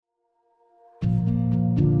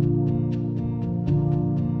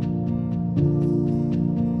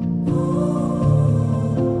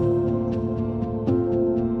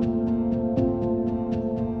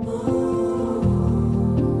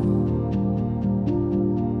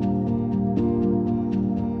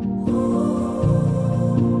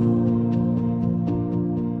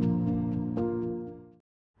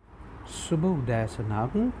සුබ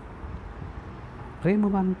උදෑසනක්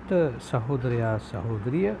ප්‍රේමවන්ත සහෝදරයා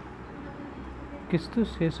සහෝදරිය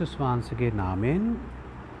ක්‍රිස්තුස් යේසුස් වහන්සේගේ නාමයෙන්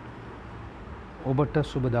ඔබට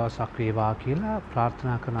සුබ දවසක් වේවා කියලා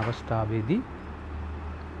ප්‍රාර්ථනා කරන අවස්ථාවේදී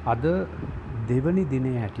අද දෙවනි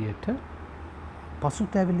දිනේ හැටියට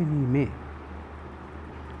පසුතැවිලි වීමේ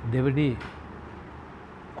දෙවනි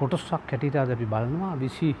කොටසක් හැටියට අද අපි බලනවා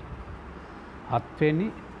 27 වෙනි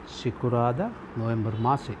සිකුරාදා නොවැම්බර්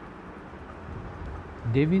මාසේ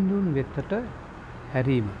දෙවිඳුන් වෙතට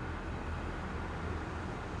හැරීම.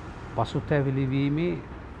 පසුතැවිලි වීමේ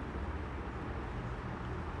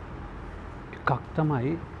එකක්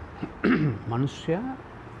තමයි මිනිසයා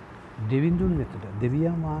දෙවිඳුන් වෙතට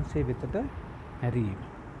දෙවියන් වහන්සේ වෙතට හැරීම.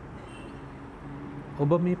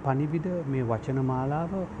 ඔබ මේ පණිවිඩ මේ වචන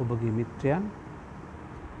මාලාව ඔබගේ මිත්‍රයන්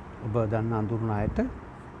ඔබ දන්න අඳුරන අයට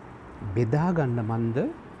බෙදා ගන්න මන්ද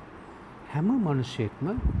හැම මිනිසෙක්ම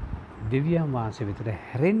දෙවියන් වහන්සේ වෙතට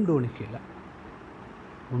හැරෙන්න ඕනේ කියලා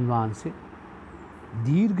උන්වහන්සේ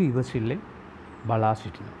දීර්ඝ ඉවසිල්ලෙන් බලා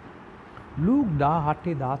සිටිනවා. ලූක්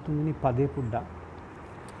 18:13 වෙනි පදේ පුඩ්ඩක්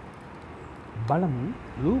බලමු.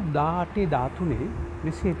 ලූක් 18:13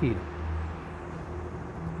 මෙසේ තියෙනවා.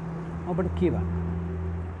 ඔබට කියවන්න.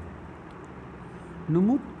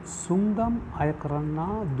 නමුත් සුංගම් අය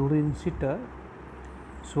කරන්නා දුරින් සිට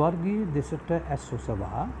ස්වර්ගීය දෙසට ඇස්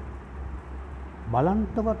ඔසවා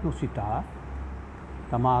බලන්තවත් නොසිතා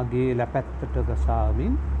තමාගේ ලැපැත්තට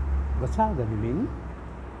ගසාගනිමින්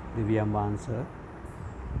දෙවියන් වහන්සේ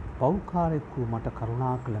පෞකාරෙකු මට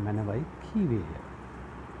කරුණා කළ මැනවයි කීවේය.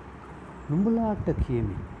 නුඹලාට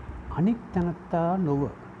කියමි අනික් තැනැත්තා නොව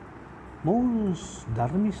මොවුන්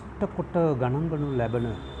ධර්මිෂ්ඨ කොට ගණන්ගනු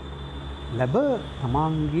ලැබ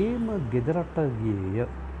තමන්ගේම ගෙදරට ගියේය.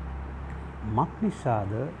 මක්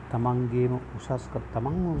නිසාද තමන්ගේම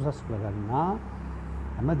තමන් උසස් කරගන්නා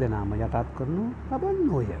හැම දෙනාම යටත් කරනු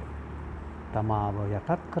ලබන්නෝය. තමාව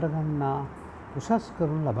යටත් කරගන්නා උසස්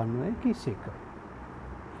කරනු ලබන්නෝය කිසික.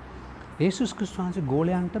 යේසුස් ක්‍රිස්තුස් වහන්සේ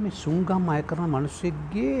ගෝලයන්ට මේ සුංගම් අය කරන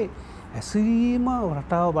මිනිස්සෙක්ගේ ඇසීම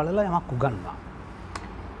රටාව බලලා යමක් උගන්වනවා.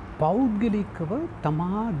 පෞද්ගලිකව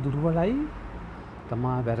තමා දුර්වලයි,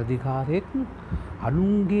 තමා වැරදිකාරයෙක්,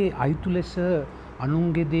 අනුන්ගේ අයිතු ලෙස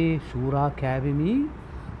අනුන්ගේ දේ සූරා කෑවෙමි,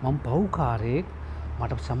 මම පව්කාරයෙක්,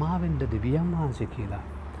 මට සමාවෙන්න දෙවියන් වහන්සේ කියලා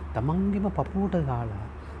තමන්ගේම පපුවට ගාලා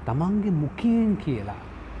තමන්ගේ මුඛයෙන් කියලා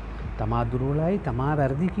තමා දුර්වලයි, තමා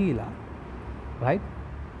වැරදි කියලා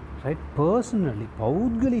right personally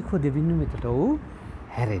පෞද්ගලිකව දෙවියන් වෙතට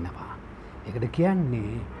හැරෙනවා. ඒකට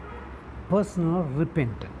කියන්නේ personal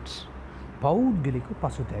repentance, පෞද්ගලික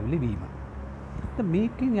පසුතැවිලි වීම.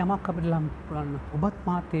 මේකෙන් යමක් අපිට බලන්න ඔබත්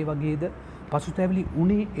මාත් ඒ වගේද පසුතැවිලි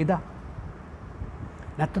උනේ එදා?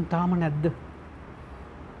 නැත්තම් තාම නැද්ද?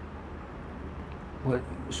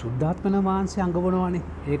 සුද්ධාත්මන වහන්සේ අඟවනවානේ.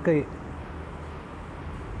 ඒක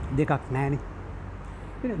දෙකක් නෑනේ.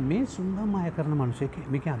 මේ සුංගම් අය කරන මිනිසෙක්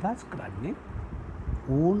මේක අදහස් කරන්නේ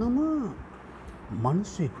ඕනම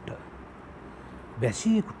මිනිසෙකුට,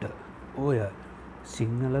 වැසියෙකුට, ඔය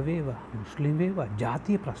සිංහල වේවා මුස්ලිම් වේවා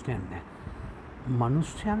ජාතිය ප්‍රශ්නයක් නෑ.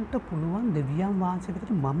 මනුෂ්‍යයන්ට පුළුවන් දෙවියන් වහන්සේ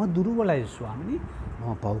වෙතට මම දුර්වලයි ස්වාමිනී,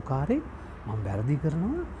 මම පව්කාරයෙක්, මම වැරදි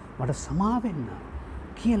කරනවා, මට සමා වෙන්න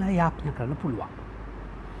කියලා යාඥා කරන්න පුළුවන්.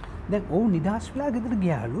 දැන් ඔව් නිදාස් වෙලා ගෙදර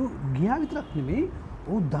ගියාලු. ගියා විතරක් නෙමෙයි,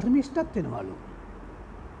 ඔව් ධර්මිෂ්ඨත් වෙනවලු.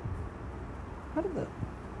 හරිද?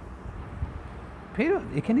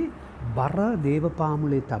 ඒ කියන්නේ බර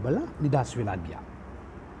දේවපාමුලේ තබලා නිදාස් වෙලා ගියා.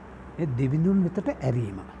 ඒ දෙවිඳුන් වෙතට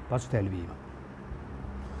ඇරීම, පසුතැවිලි වීම.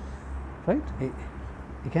 right? ඒ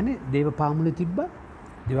කියන්නේ දේවපාමුලේ තිබ්බා,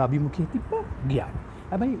 දේව අභිමුඛයේ තිබ්බා, ගියා.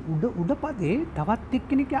 හැබැයි උඩ පදේ තවත්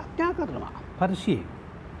එක්කෙනෙක් යාඥා කරනවා. පරිශී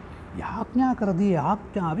යාඥා කරදී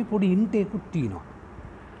යාඥාවේ පොඩි හින්ටේකුත් තියෙනවා.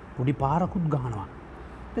 පොඩි පාරකුත් ගහනවා.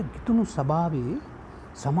 ඒ ගිතුණු සභාවේ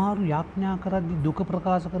සමහරු යාඥා කරද්දී දුක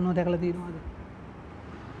ප්‍රකාශ කරනවා දැකලා තියෙනවද?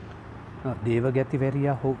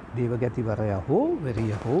 දේවගැතිවරයා හෝ දේවගැතිවරයා හෝ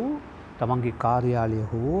වෙරිය හෝ තමන්ගේ කාර්යාලය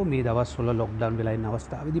හෝ මේ දවස්වල ලොක්ඩවුන් වෙලා ඉන්න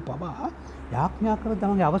අවස්ථාවේදී පවා යාඥා කර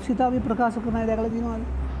තමන්ගේ අවශ්‍යතාවය ප්‍රකාශ කරන අය දැකලා තියෙනවද?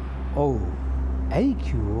 ඔව්. ඇයි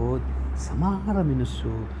කිව්වොත් සමහර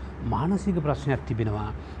මිනිස්සු මානසික ප්‍රශ්නයක්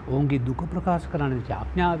තිබෙනවා. ඔවුන්ගේ දුක ප්‍රකාශ කරන්නේ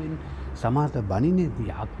යාඥාවෙන්, සමහරට බනින්නේ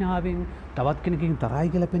යාඥාවෙන්, තවත් කෙනකින් තරහයි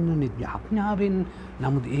කියලා පෙන්වන්නේ යාඥාවෙන්.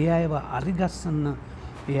 නමුත් ඒ අයව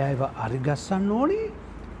අරිගස්සන්න ඕනේ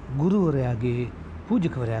ගුරුවරයාගේ,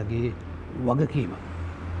 පූජකවරයාගේ වගකීම.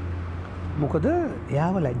 මොකද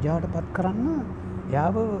එයාව ලැජ්ජාවට පත් කරන්න,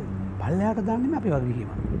 එයාව පල්ලෙහාට දාන්නේ අපි වගකීම.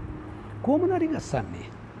 කොහොමද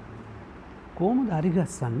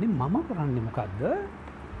අරිගස්සන්නේ? මම කරන්නේ මොකද්ද?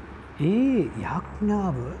 ඒ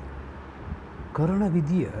යාඥාව කරන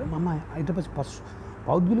විදිය මම ඊට පස්සේ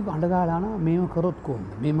පෞද්ගලික අඬගාලාන මේම කරොත්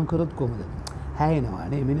කොහොමද මේම කරොත් කොහොමද හැයෙනවා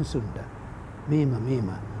නේ මිනිස්සුන්ට මේම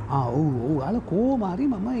ඔව් අල කොහොම හරි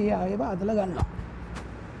මම ඒ අයව අදලා ගන්නවා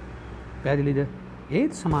පැහැදිලිද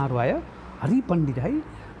ඒත් සමහර අය හරි පණ්ඩිතයි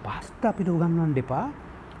පාස්ට අපිට උගන්වන්න එපා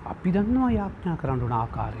අපි දන්නවා යාඥා කරන්න ඕන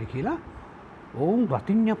ආකාරය කියලා ඔවුන්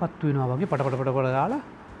රතිඤ්ඤපත් වෙනවා වගේ පටපට ගාලා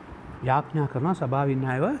යාඥා කරනවා සභාවේ ඉන්න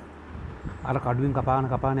අයව අර කඩුවෙන්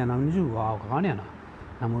කපාන යන මිනිස්සු වාව කපාන යනවා.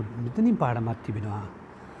 නමුත් මෙතනින් පාඩමක් තිබෙනවා.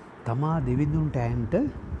 තමා දෙවිඳුන්ට ඇන්ට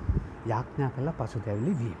යාඥා කළා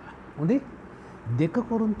පසුතැවිලි වීම. හොඳේ 2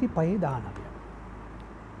 කොරින්ති 5:19.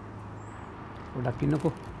 පොඩක්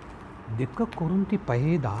ඉන්නකෝ 2 කොරින්ති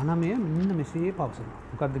 5:19 මෙන්න මෙසේ පවසනවා.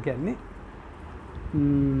 මොකද්ද කියන්නේ?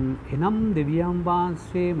 එනම් දෙවියන්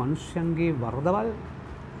වහන්සේ මිනිස්යන්ගේ වරදවල්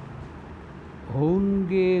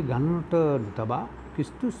ඔවුන්ගේ ගණනට නොතබා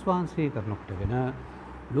ක්‍රිස්තුස් වහන්සේ කරනකොට වෙන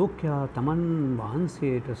ලෝකයා තමන්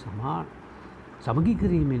වහන්සේට සමගි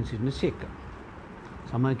කිරීමෙන් සිටින සේක.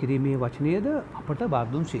 සමගි කිරීමේ වචනයද අපට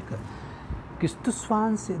බාරදුන් සේක. ක්‍රිස්තුස්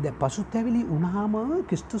වහන්සේ දැන් පසුතැවිලි වුණාම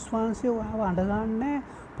ක්‍රිස්තුස් වහන්සේ ඔයාව අඬගන්නේ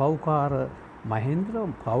පෞකාර මහේන්ද්‍ර,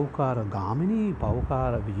 පෞකාර ගාමිණී,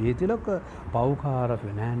 පෞකාර විජේතිලක, පෞකාර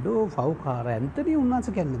ෆර්නෑන්ඩෝ, පෞකාර ඇන්තනි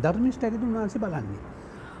උන්වහන්සේ කියන්නේ ධර්මිෂ්ඨ ඇරිද උන්වහන්සේ බලන්නේ.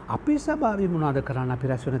 අපි සභාවේ මොනවද කරන්න අපි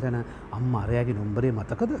රැස් වෙන තැන අම්මා අරයාගේ නම්බරේ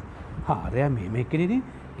මතකද? අරයා මේ කෙනෙනේ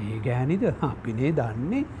ඒ ගෑනිද අපිනේ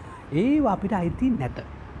දන්නේ ඒව අපිට අයිති නැත.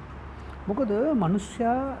 මොකද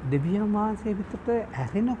මිනිස්සයා දෙවියන් වහන්සේ විතරට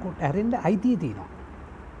ඇරෙන්න අයිතිය තියෙනවා.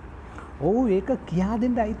 ඔව් ඒක කියා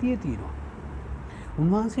දෙන්න අයිතිය තියෙනවා.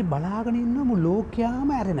 උන්වහන්සේ බලාගෙන ඉන්නම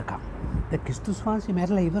ලෝකයාම ඇරෙනකම්. දැන් ක්‍රිස්තුස් වහන්සේ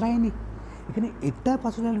මැරලා ඉවරයිනේ. ඒ කියන්නේ එට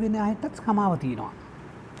පසුතැවිලි වෙන අයටත් කමාව තියෙනවා.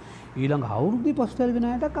 ඊළඟ අවුරුද්දේ පසුතැවිලි වෙන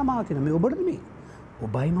අයට කමාව තියෙනවා. මේ ඔබට නෙමෙයි.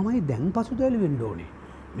 ඔබයි මමයි දැන් පසුතැවිලි වෙන්න ඕනේ.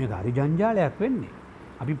 මේක හරි ජංජාලයක් වෙන්නේ.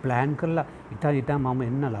 අපි ප්ලෑන් කරලා ඉතින් මම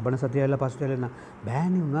එන්න ලබන සතිය වෙලා පසුතැවිලි වෙන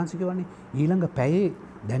බෑනේ උන්වහන්සේ කියවනේ ඊළඟ පැයේ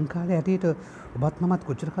දැන් කාලේ හැටියට ඔබත් මමත්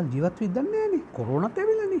කොච්චර කල් ජීවත් වෙයිද දන්නේ නැහනේ. කොරෝනාත්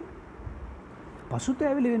ඇවිල්ලානේ.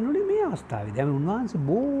 පසුතැවිලි වෙන්න ඕනේ මේ අවස්ථාවේ. දැන් උන්වහන්සේ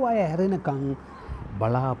බොහෝ අය හැරෙනකන්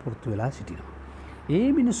බලාපොරොත්තු වෙලා සිටිනවා. ඒ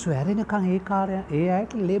මිනිස්සු හැරෙනකන් ඒ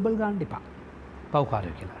අයට ලේබල් ගන්න එපා.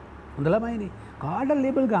 පව්කාරයෝ කියලා. හොඳ ළමයිනේ. කාට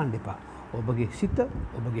ලේබල් ගන්න එපා. ඔබගේ සිත,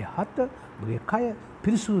 ඔබගේ හත, ඔබගේ කය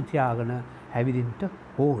පිරිසුදු තියාගෙන හැවිදින්න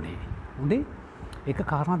ඕනේ. හොඳේ? ඒක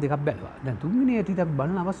කාරණා දෙකක් බැලුවා. දැන් තුන්වෙනි ඇටියක්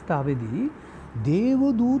බලන අවස්ථාවේදී දේව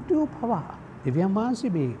දූතයෝ පවා දෙවියන්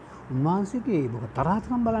වහන්සේ මේ උන්වහන්සේගේ මොක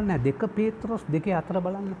තරහතරම් බලන්නේ 2 පේත්‍රොස් 2:4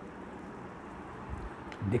 බලන්න.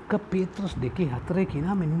 2 පේත්‍රොස් 2:4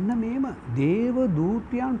 කියනවා මෙන්න මේම දේව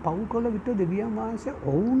දූතයන් පව් කළ විට දෙවියන් වහන්සේ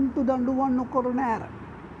ඔවුන්ට දඬුවම් නොකරන ඇර.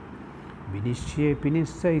 විනිශ්චය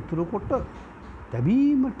පිණිස ඉතුරු කොට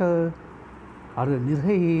තැබීමට අර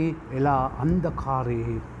නිරහේ එලා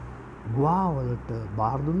අන්ධකාරයේ ගුවාවලට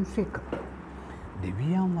බාර දුන්සේක.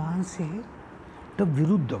 දෙවියන් වහන්සේට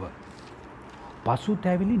විරුද්ධව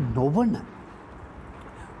පසුතැවිලි නොවන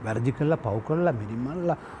වැරදි කළා පව් කළා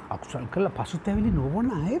මිනිමල්ලා අකුසල් කළා පසුතැවිලි නොවන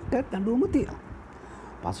අයට දඬුවම තියෙනවා.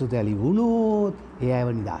 පසුතැවිලි වුණොත් ඒ අයව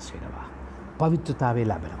නිදහස් වෙනවා. පවිත්‍රතාවය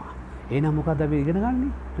ලැබෙනවා. එහෙනම් මොකද අපි ඉගෙන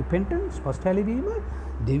ගන්නේ? රිපෙන්ටන්ස්, පසුතැවිලි වීම,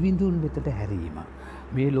 දෙවිඳුන් වෙතට හැරීම.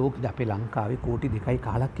 මේ ලෝකෙ අපේ ලංකාවේ කෝටි 2යි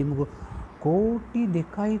කාලක් කිමුකෝ. කෝටි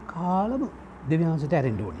 2යි කාලම දෙවියන් වහන්සේට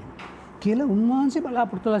ඇරෙන්න ඕනේ කියලා උන්වහන්සේ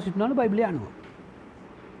බලාපොරොත්තු වෙලා සිටිනවලු බයිබලයේ අනුව.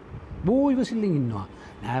 බොහෝ ඉවසිල්ලෙන් ඉන්නවා.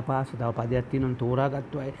 නෑ පාස්සේ තව පදයක් තියෙනවා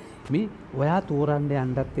තෝරාගත්තු අය. මේ ඔයා තෝරන්න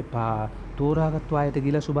යන්නත් එපා. තෝරාගත්තු අයට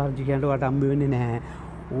ගිහලා සුභාරංචි කියන්න වට හම්බ වෙන්නේ නැහැ.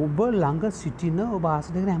 ඔබ ළඟ සිටින ඔබ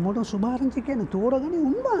ආස දෙන හැමෝටම සුභාරංචි කියන තෝරගන්නේ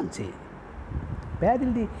උන්වහන්සේ.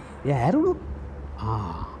 පැහැදිලිද? එයා ඇරුණොත්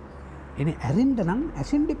එනේ ඇරෙන්න නම්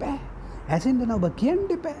ඇසෙන්න එපා. ඇසෙන්න නම් ඔබ කියන්න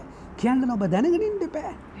එපා. කියන්න නම් ඔබ දැනගෙන ඉන්න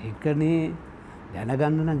එපා. ඒකනේ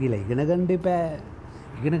දැනගන්න නම් ගිහලා ඉගෙන ගන්න එපා.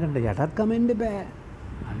 ඉගෙන ගන්න යටත් කමෙන්න එපා.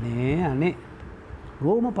 අනේ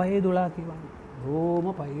රෝම 5:12 කියවනේ. රෝම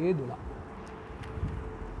 5:12.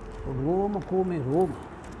 රෝම කොමේ රෝම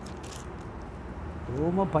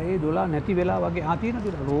 5:12 නැති වෙලා වගේ තියෙන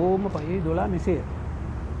කියලා රෝම 5:12 මෙසේ.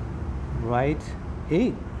 right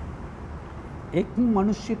එක්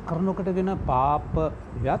මිනිස්සු කරනකොටගෙන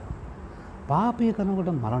පාපය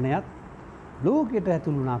කරනකොට මරණයත් ලෝකයට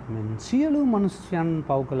ඇතුළු වුණාක් මෙන් සියලු මිනිස්යන්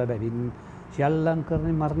පව් කළ බැවින් සියල්ලන් කරන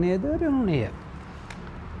මරණයද රැණුනේය.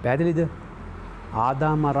 පැහැදිලිද?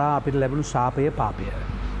 ආදාම හරහා අපිට ලැබුණු ශාපය පාපය.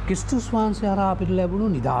 ක්‍රිස්තුස් වහන්සේ හරහා අපිට ලැබුණු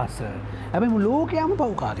නිදහස. හැබැයි ලෝකයම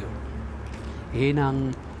පව්කාරයෝ. එහෙනම්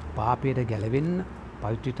පාපයට ගැලවෙන්න,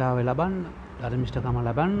 පවිත්‍රතාවය ලබන්න, ධර්මිෂ්ඨකම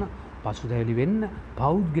ලබන්න, පසුතැවිලි වෙන්න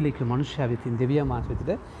පෞද්ගලික මනුෂ්‍යයා වෙතින් දෙවියන් වහන්සේ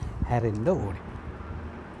වෙතට හැරෙන්න ඕනේ.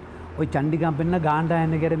 ඔය චණ්ඩිගම් පෙන්න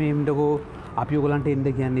ගාණ්ඩායන ගැර මේම්ඩකෝ අපි ඔයගලන්ට එන්න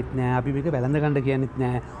කියන්නෙත් නෑ. අපි මේක වැළඳ ගන්න කියන්නෙත්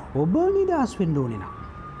නෑ. ඔබ නිදහස් වෙන්න ඕනේ නම්.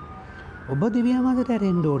 ඔබ දෙවියන් මතට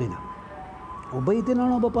ඇරෙන්න ඕනේ නම්. ඔබ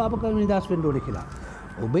හිතනවා ඔබ පාප කරන නිදහස් වෙන්න ඕනේ කියලා.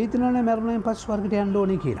 ඔබ හිතනවා මරණයෙන් පස්සේ ස්වර්ගයට යන්න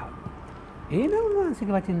ඕනේ කියලා. ඒනම්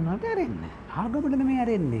උන්වහන්සේගේ වචන වලට ඇරෙන්න. ආගමකට නෙමෙයි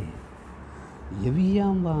ඇරෙන්නේ.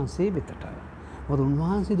 දෙවියන් වහන්සේ වෙතට. මොකද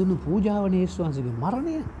උන්වහන්සේ දුන්නු පූජාවනේ යේසුස් වහන්සේගේ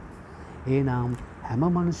මරණය. ඒනම් හැම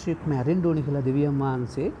මිනිසෙක්ම ඇරෙන්න ඕනේ කියලා දෙවියන්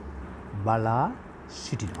වහන්සේ බලා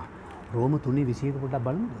සිටිනවා. රෝම 3:21 පොඩ්ඩක්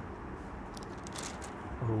බලමුද?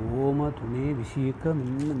 රෝම 3:21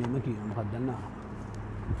 මෙන්න මෙම කියන මොකක්ද දන්නා?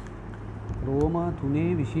 රෝම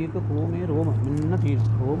 3:21 කොහොමේ රෝම මෙන්න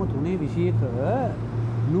තියෙනවා. රෝම 3:21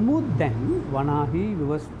 නුමුත් දැන් වනාහි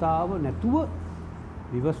ව්‍යවස්ථාව නැතුව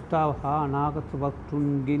විවස්ථාව හා අනාගත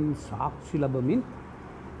වක්තුන්ගෙන් සාක්ෂි ලැබමින්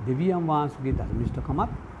දෙවියන් වහන්සේගේ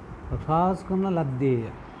ධර්මිෂ්ඨකමත් ප්‍රකාශ කරන ලද්දේය.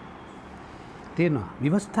 තේරෙනවා?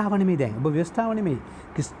 විවස්ථාව නෙමෙයි දැන්. ඔබ විවස්ථාව නෙමෙයි.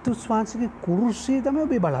 ක්‍රිස්තුස් වහන්සේගේ කුරුසිය තමයි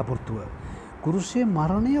ඔබේ බලාපොරොත්තුව. කුරුසියේ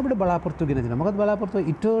මරණය අපිට බලාපොරොත්තු ගෙන දෙනවා. මොකද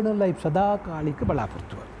බලාපොරොත්තුව ඉටර්නල් ලයිෆ් සදාකාලික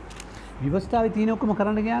බලාපොරොත්තුව. විවස්ථාවේ තියෙන ඔක්කොම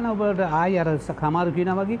කරන්න ගියා නම් ඔබට ආයි අර සමාරු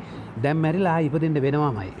කියනවා වගේ දැන් මැරිලා ආයි ඉපදෙන්න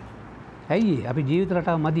වෙනවාමයි. ඇයි අපි ජීවිත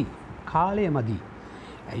රටාව මදි. කාලය මදි.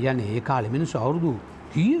 යන්නේ ඒ කාලේ මිනිස්සු අවුරුදු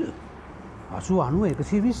 30 80 90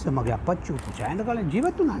 120 මගේ අපච්චි උපචායන කාලේ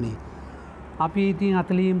ජීවත් වුණානේ. අපි ඉතින්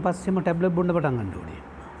 40න් පස්සේම ටැබ්ලට් බොන්න පටන් ගන්න ඕනේ.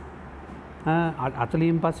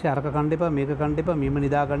 40න් පස්සේ අරක කන්න එපා මේක කන්න එපා මෙහෙම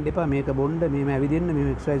නිදා ගන්න එපා මේක බොන්න මෙහෙම ඇවිදින්න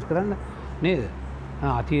මෙහෙම එක්සර්සයිස් කරන්න නේද?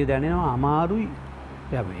 අතිය දැනෙනවා අමාරුයි.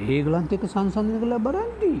 ඒගොල්ලන්ට එක්ක සංසන්දනය කරලා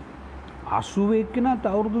බලන්න. 80 එක්කනත්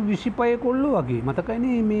අවුරුදු 25 කොල්ලෝ වගේ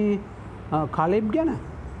මතකයිනේ මේ කාලෙබ් ගැන.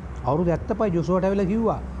 අවුරුදු 75 ජොසුවට ඇවිල්ලා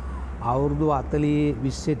කිව්වා අවුරුදු 40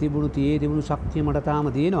 20 තිබුණු තිබුණු ශක්තිය මට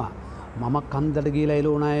තාම තියෙනවා. මම කන්දට ගිහලා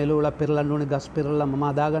එලෝලා පෙරලන්න ඕනේ ගස් පෙරලලා මම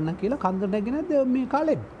අදා ගන්න කියලා කන්දට නැගිනද මේ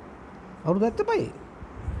කාලෙබ්. අවුරුදු 75.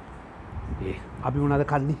 අපි මොනවද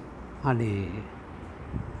කන්නේ? අනේ.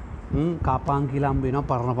 කාපාන් කියලා හම්බ වෙනවා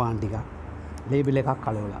පරණ පාන් ටික. ලේබල් එකක්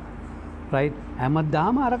කලවලා. රයිට්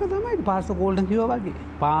හැමදාම අරක තමයි පාස්ටර් ගෝල්ඩන් කිව්වා වගේ.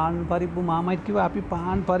 පාන් පරිප්පු මාමයිත් කිව්වා අපි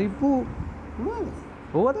පාන් පරිප්පු මොනවද?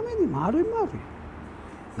 ඕවා තමයි මාරුයි.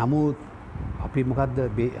 නමුත් අපි මොකද්ද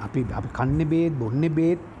අපි කන්නේ බේත් බොන්නේ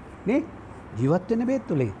බේත් නේ ජීවත් වෙන බේත්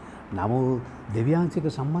තුලේ. නමුත් දෙවියන්සික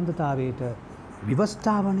සම්බන්ධතාවයට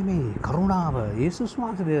විවස්ථාව නෙමෙයි කරුණාව යේසුස්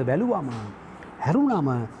වහන්සේ බැලුවම හැරුණම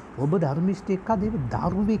ඔබ ධර්මිෂ්ඨයෙක් අධිව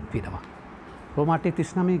දරුවෙක් වෙනවා. රෝම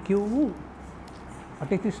 8:39 කියවමු.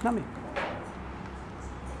 8:39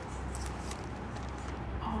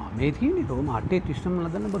 මේ තියෙන්නේ රෝම 8:39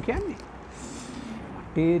 නදන්න ඔබ කියන්නේ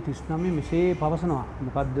 8:39 මෙසේ පවසනවා.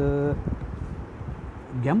 මොකද්ද?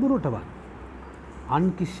 ගැඹුරටවත්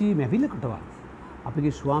අන් කිසි මැවිලකටවත්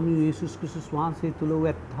අපගේ ස්වාමී යේසුස් ක්‍රිස්තුස් වහන්සේ තුල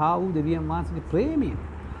ඇත්තා වූ දෙවියන් වහන්සේගේ ප්‍රේමයෙන්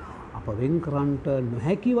අප වෙන් කරන්නට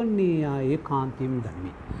නොහැකි වන්නේ ඒකාන්තයෙන්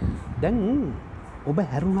ධර්මයි. දැන් ඔබ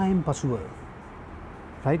හැරුණායින් පසුව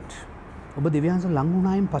රයිට් ඔබ දෙවියන්ස ලං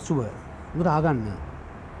වුණායින් පසුව මොකද ආගන්න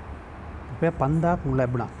රුපියල් 5000ක්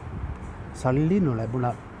නොලැබුණා. සල්ලි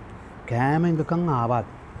නොලැබුණා. කෑම එකකන් ආවත්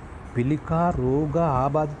පිළිකා රෝග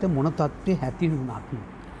ආබාධිත මොන තත්ත්වෙ හැටි වුණත්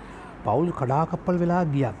පවුල් කඩාකප්පල් වෙලා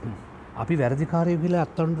ගියත් අපි වැරදිකාරයෝ කියලා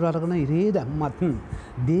අත්අඩංගුවට අරගෙන ඉරේ දැම්මත්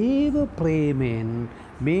දේව ප්‍රේමයෙන්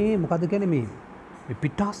මේ මොකද කියන්නේ මේ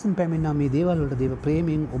පිටාසන් පැමිණෙන මේ දේවල් වලට දේව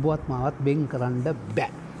ප්‍රේමයෙන් ඔබවත් මාවත් වෙන් කරන්න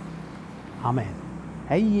බෑ. ආමෙන්.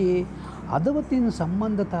 ඇයි ඒ හදවතින්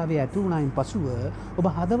සම්බන්ධතාවය ඇති වුණායින් පසුව ඔබ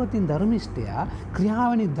හදවතින් ධර්මිෂ්ඨයා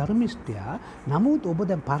ක්‍රියාවෙන් ධර්මිෂ්ඨයා නමුත් ඔබ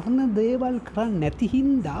දැන් පරණ දේවල් කරන්නේ නැති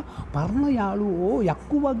හින්දා පරණ යාළුවෝ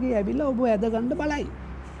යක්කු වගේ ඇවිල්ලා ඔබ ඇද ගන්න බලයි.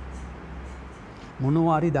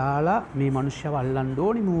 මොනවාරි දාලා මේ මිනිස්සුව අල්ලන්න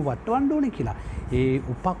ඕනේ මූ වටවන්න ඕනේ කියලා. ඒ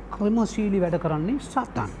උපක්‍රමශීලී වැඩ කරන්නේ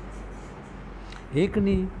සතන්.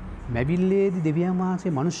 ඒකනේ මැවිල්ලේදී දෙවියන්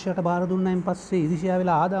වහන්සේ මිනිස්සුන්ට බාර දුන්නායින් පස්සේ ඉරිසියා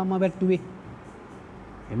වෙලා ආදාම්ම වැට්ටුවේ.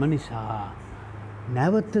 එම නිසා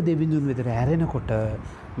නැවත දෙවිඳුන් වෙතට හැරෙනකොට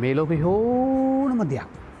මේ ලෝකේ ඕනම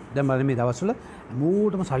දෙයක් දැන් බලන්න මේ දවස්වල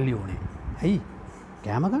හැමෝටම සල්ලි ඕනේ. ඇයි?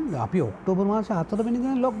 කෑම ගන්න අපි ඔක්තෝබර් මාසේ 4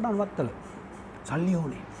 වෙනිදා ලොක්ඩවුන් වත්තල. සල්ලි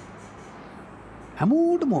ඕනේ.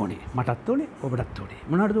 හැමෝටම ඕනේ. මටත් ඕනේ, ඔබටත් ඕනේ.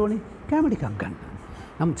 මොනවටද ඕනේ? කෑම ටිකක් ගන්න.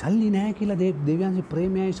 නම් සල්ලි නැහැ කියලා දෙවියන්ගේ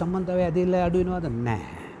ප්‍රේමයයි සම්බන්ධතාවය ඇදෙලා අඩු වෙනවද?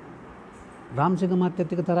 නැහැ. රාම්සේක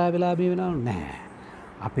මාත්‍යත් එක්ක තරහ වෙලා බිය වෙනවද? නැහැ.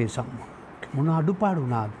 අපේ මොන අඩුපාඩු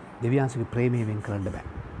වුණාද දෙවියන්සේගේ ප්‍රේමයෙන් වෙන් කරන්න බෑ.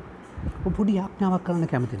 ඔබ පොඩි ආඥාවක් කරන්න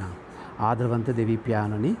කැමති නම් ආදරවන්ත දෙවි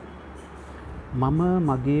පියාණනි මම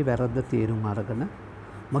මගේ වැරද්ද තේරුම් අරගෙන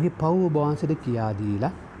මගේ පව් ඔබ වහන්සේට කියා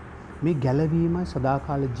දීලා මේ ගැලවීම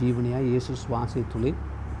සදාකාල ජීවනයයි යේසුස් වහන්සේ තුලින්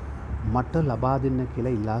මට ලබා දෙන්න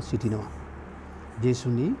කියලා ඉල්ලා සිටිනවා.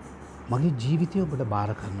 ජේසුනි මගේ ජීවිතය ඔබට බාර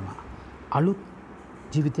කරනවා. අලුත්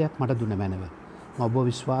ජීවිතයක් මට දුන්න මැනව. ඔබ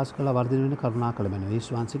විශ්වාස කළ වර්ධනය වෙන කරුණා කළ මැනව.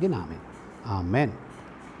 යේසුස් වහන්සේගේ නාමයෙන්. ආමෙන්.